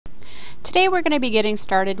Today we're going to be getting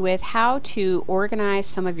started with how to organize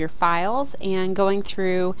some of your files and going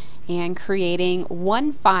through and creating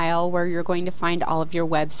one file where you're going to find all of your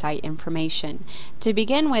website information. To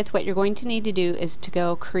begin with, what you're going to need to do is to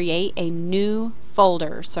go create a new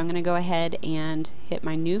folder. So I'm going to go ahead and hit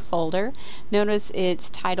my new folder. Notice it's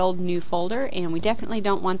titled new folder, and we definitely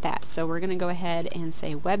don't want that. So we're going to go ahead and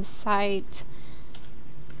say website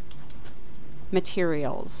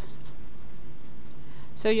materials.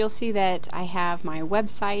 So you'll see that I have my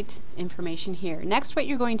website information here. Next, what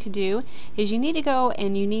you're going to do is you need to go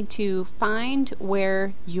and you need to find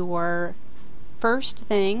where your first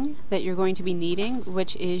thing that you're going to be needing,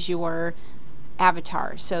 which is your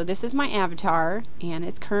avatar. So this is my avatar and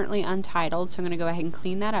it's currently untitled, so I'm going to go ahead and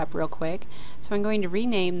clean that up real quick. So I'm going to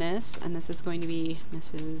rename this, and this is going to be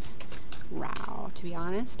Mrs. Rao. To be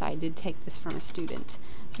honest, I did take this from a student.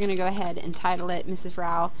 So I'm going to go ahead and title it Mrs.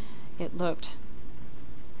 Rao. It looked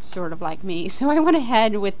sort of like me, so I went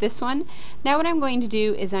ahead with this one. Now what I'm going to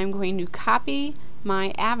do is I'm going to copy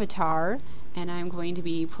my avatar and I'm going to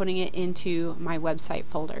be putting it into my website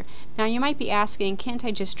folder. Now you might be asking, can't I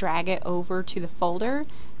just drag it over to the folder?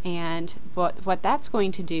 And what that's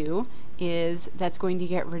going to do is that's going to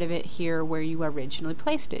get rid of it here where you originally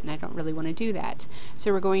placed it, and I don't really want to do that.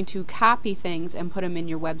 So we're going to copy things and put them in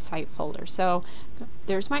your website folder. So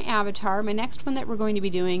there's my avatar. My next one that we're going to be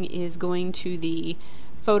doing is going to the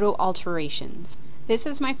photo alterations. This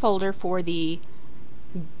is my folder for the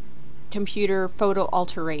computer photo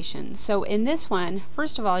alterations. So in this one,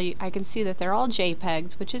 first of all, I can see that they're all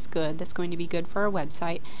JPEGs, which is good. That's going to be good for our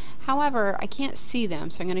website. However, I can't see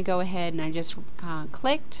them, so I'm going to go ahead and I just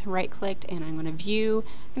right-clicked, and I'm going to view.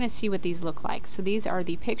 I'm going to see what these look like. So these are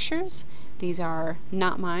the pictures. These are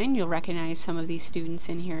not mine. You'll recognize some of these students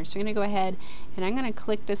in here. So I'm going to go ahead and I'm going to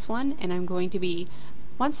click this one, and I'm going to be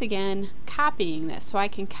once again copying this. So I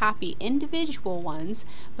can copy individual ones,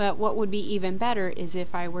 but what would be even better is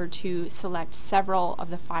if I were to select several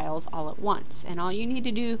of the files all at once. And all you need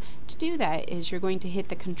to do that is you're going to hit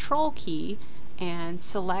the Control key and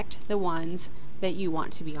select the ones that you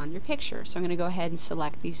want to be on your picture. So I'm going to go ahead and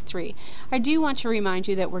select these three. I do want to remind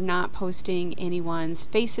you that we're not posting anyone's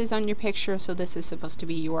faces on your picture, so this is supposed to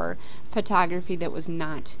be your photography that was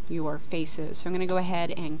not your faces. So I'm going to go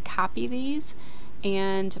ahead and copy these.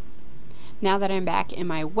 And now that I'm back in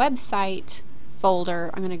my website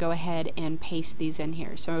folder, I'm going to go ahead and paste these in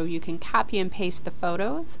here. So you can copy and paste the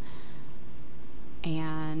photos.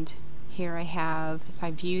 And here I have, if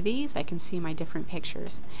I view these, I can see my different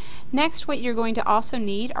pictures. Next, what you're going to also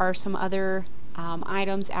need are some other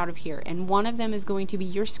items out of here, and one of them is going to be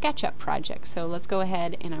your SketchUp project. So let's go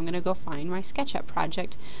ahead and I'm going to go find my SketchUp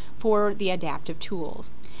project for the adaptive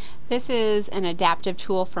tools. This is an adaptive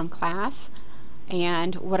tool from class.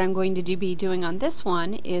 And what I'm going to be doing on this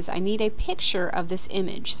one is I need a picture of this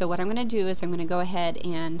image. So what I'm going to do is I'm going to go ahead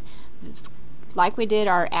and, like we did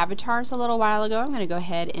our avatars a little while ago, I'm going to go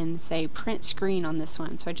ahead and say print screen on this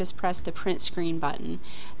one. So I just press the print screen button.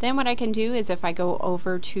 Then what I can do is if I go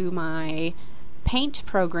over to my Paint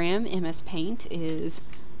program, MS Paint is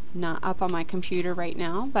not up on my computer right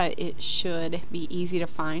now, but it should be easy to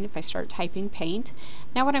find if I start typing Paint.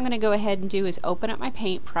 Now what I'm going to go ahead and do is open up my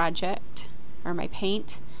Paint project, or my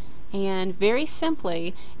Paint, and very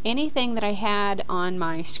simply anything that I had on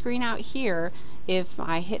my screen out here, if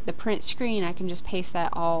I hit the print screen, I can just paste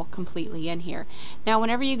that all completely in here. Now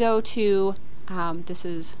whenever you go to this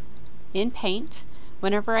is in Paint,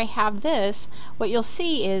 whenever I have this, what you'll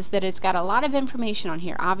see is that it's got a lot of information on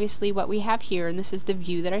here. Obviously what we have here, and this is the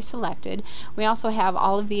view that I selected, we also have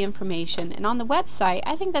all of the information, and on the website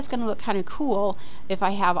I think that's going to look kind of cool if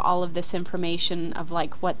I have all of this information of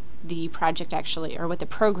like what the project actually, or what the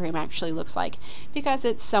program actually looks like, because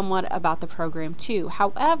it's somewhat about the program too.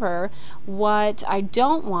 However, what I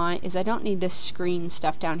don't want is I don't need this screen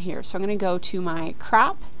stuff down here. So I'm going to go to my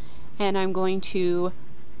crop and I'm going to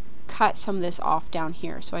cut some of this off down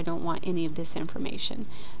here, so I don't want any of this information.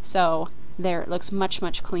 So there, it looks much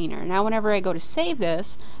cleaner. Now whenever I go to save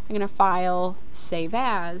this, I'm going to file, save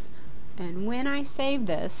as, and when I save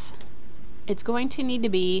this, it's going to need to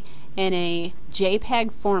be in a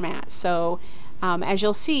JPEG format. So as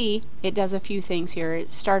you'll see, it does a few things here. It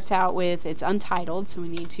starts out with, it's untitled, so we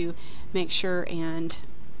need to make sure and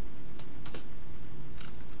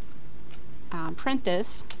print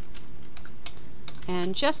this.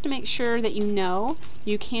 And just to make sure that you know,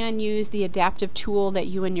 you can use the adaptive tool that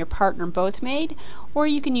you and your partner both made, or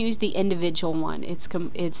you can use the individual one.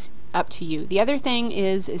 It's up to you. The other thing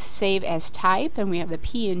is save as type, and we have the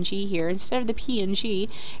PNG here. Instead of the PNG,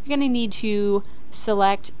 you're going to need to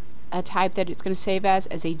select a type that it's going to save as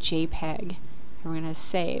a JPEG. and we're going to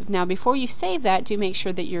save. Now before you save that, do make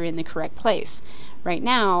sure that you're in the correct place. Right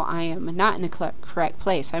now I am not in the correct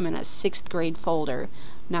place. I'm in a 6th grade folder.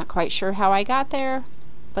 Not quite sure how I got there,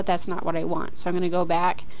 but that's not what I want. So I'm going to go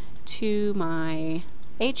back to my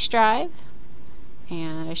H drive,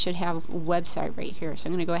 and I should have a website right here. So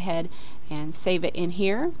I'm going to go ahead and save it in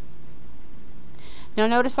here. Now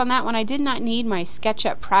notice on that one I did not need my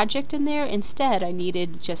SketchUp project in there. Instead I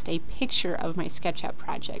needed just a picture of my SketchUp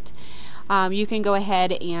project. You can go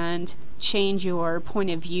ahead and change your point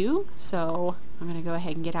of view. So I'm going to go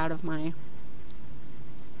ahead and get out of my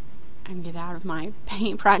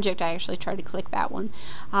paint project. I actually tried to click that one.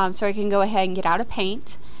 So I can go ahead and get out of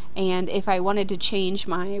paint, and if I wanted to change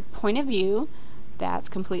my point of view, that's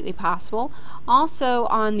completely possible. Also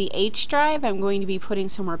on the H drive I'm going to be putting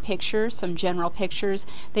some more pictures, some general pictures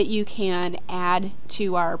that you can add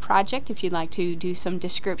to our project if you'd like to do some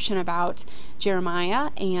description about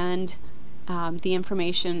Jeremiah and the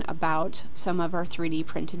information about some of our 3D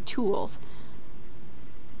printed tools.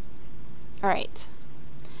 Alright,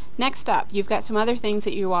 next up you've got some other things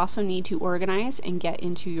that you also need to organize and get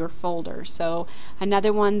into your folder. So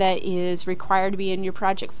another one that is required to be in your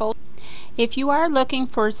project folder. If you are looking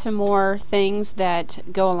for some more things that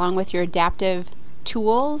go along with your adaptive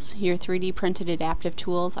tools, your 3D printed adaptive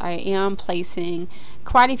tools, I am placing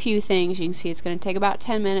quite a few things. You can see it's going to take about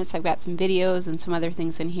 10 minutes. I've got some videos and some other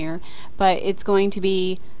things in here, but it's going to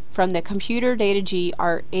be from the Computer Data G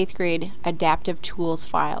Art 8th grade adaptive tools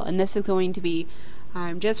file, and this is going to be,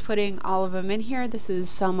 I'm just putting all of them in here. This is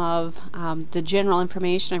some of the general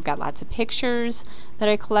information. I've got lots of pictures that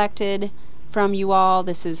I collected from you all.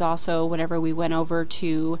 This is also whenever we went over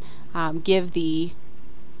to give the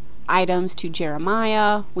items to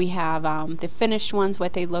Jeremiah. We have the finished ones,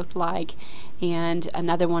 what they looked like, and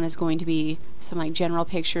another one is going to be some like general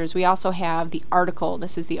pictures. We also have the article.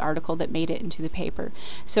 This is the article that made it into the paper.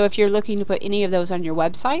 So if you're looking to put any of those on your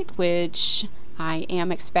website, which I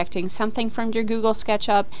am expecting something from your Google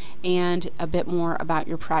SketchUp and a bit more about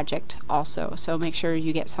your project also. So make sure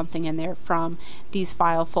you get something in there from these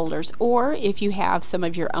file folders. Or if you have some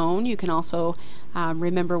of your own, you can also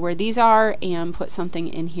remember where these are and put something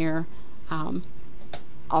in here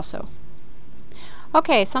also.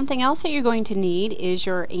 Okay, something else that you're going to need is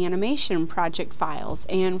your animation project files.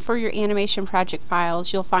 And for your animation project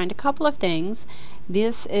files, you'll find a couple of things.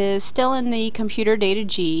 This is still in the Computer Data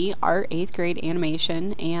G Art 8th grade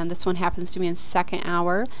animation, and this one happens to be in 2nd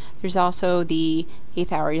hour. There's also the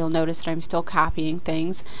 8th hour. You'll notice that I'm still copying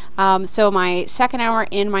things. So my 2nd hour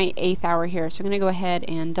and my 8th hour here. So I'm going to go ahead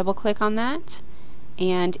and double click on that.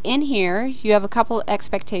 And in here you have a couple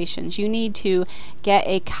expectations. You need to get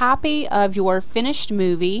a copy of your finished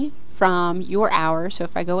movie from your hour. So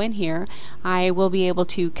if I go in here, I will be able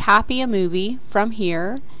to copy a movie from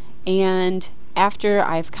here, and after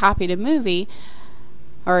I've copied a movie,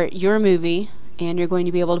 or your movie, and you're going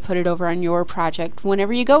to be able to put it over on your project,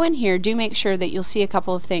 whenever you go in here, do make sure that you'll see a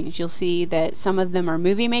couple of things. You'll see that some of them are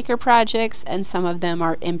Movie Maker projects and some of them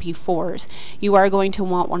are MP4s. You are going to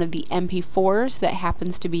want one of the MP4s that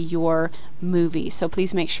happens to be your movie. So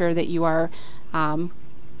please make sure that you are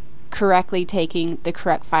correctly taking the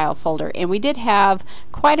correct file folder. And we did have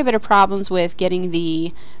quite a bit of problems with getting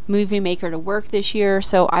the Movie Maker to work this year,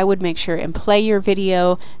 so I would make sure and play your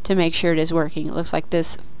video to make sure it is working. It looks like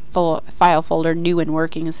this file folder, New and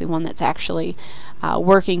Working, is the one that's actually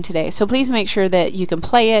working today. So please make sure that you can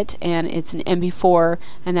play it and it's an MP4,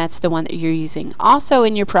 and that's the one that you're using. Also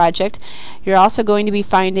in your project, you're also going to be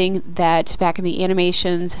finding that back in the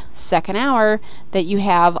animations 2nd hour that you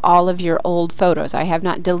have all of your old photos. I have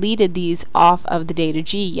not deleted these off of the Data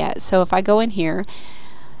G yet. So if I go in here,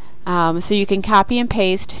 so you can copy and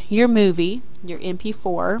paste your movie, your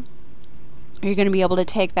MP4, you're going to be able to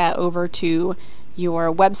take that over to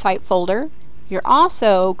your website folder. You're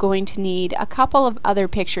also going to need a couple of other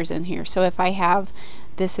pictures in here. So if I have,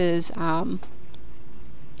 this is one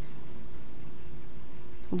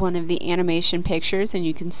of the animation pictures, and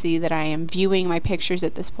you can see that I am viewing my pictures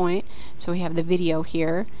at this point. So we have the video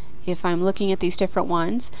here. If I'm looking at these different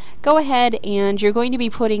ones, go ahead and you're going to be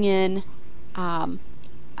putting in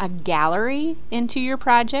a gallery into your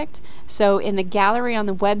project. So in the gallery on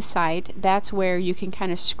the website, that's where you can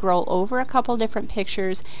kind of scroll over a couple different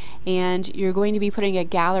pictures, and you're going to be putting a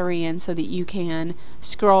gallery in so that you can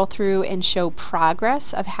scroll through and show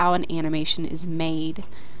progress of how an animation is made.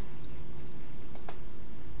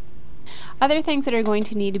 Other things that are going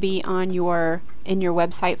to need to be on in your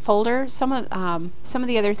website folder, some of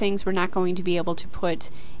the other things we're not going to be able to put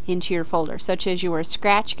into your folder, such as your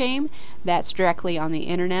Scratch game. That's directly on the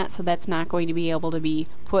internet, so that's not going to be able to be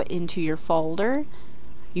put into your folder.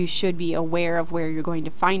 You should be aware of where you're going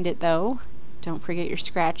to find it though. Don't forget your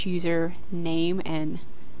Scratch user name and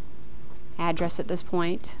address at this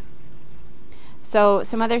point. So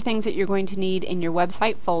some other things that you're going to need in your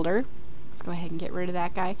website folder. Let's go ahead and get rid of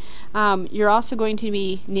that guy. You're also going to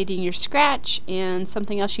be needing your Scratch, and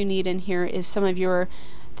something else you need in here is some of your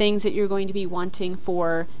things that you're going to be wanting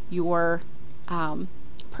for your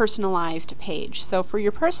personalized page. So for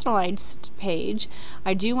your personalized page,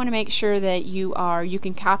 I do want to make sure that you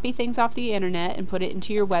can copy things off the internet and put it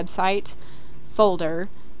into your website folder.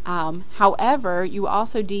 However, you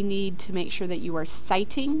also do need to make sure that you are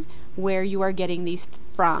citing where you are getting these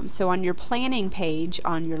from. So on your planning page,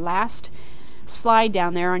 on your last slide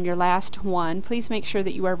down there, on your last one, please make sure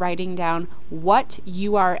that you are writing down what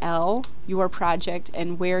URL your project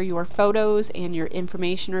and where your photos and your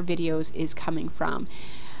information or videos is coming from.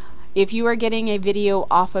 If you are getting a video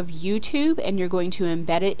off of YouTube and you're going to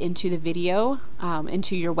embed it into the video,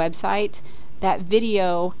 into your website, that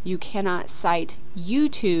video you cannot cite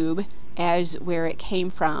YouTube as where it came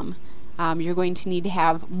from. You're going to need to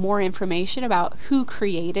have more information about who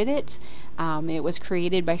created it. It was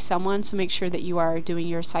created by someone, so make sure that you are doing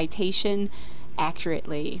your citation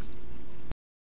accurately.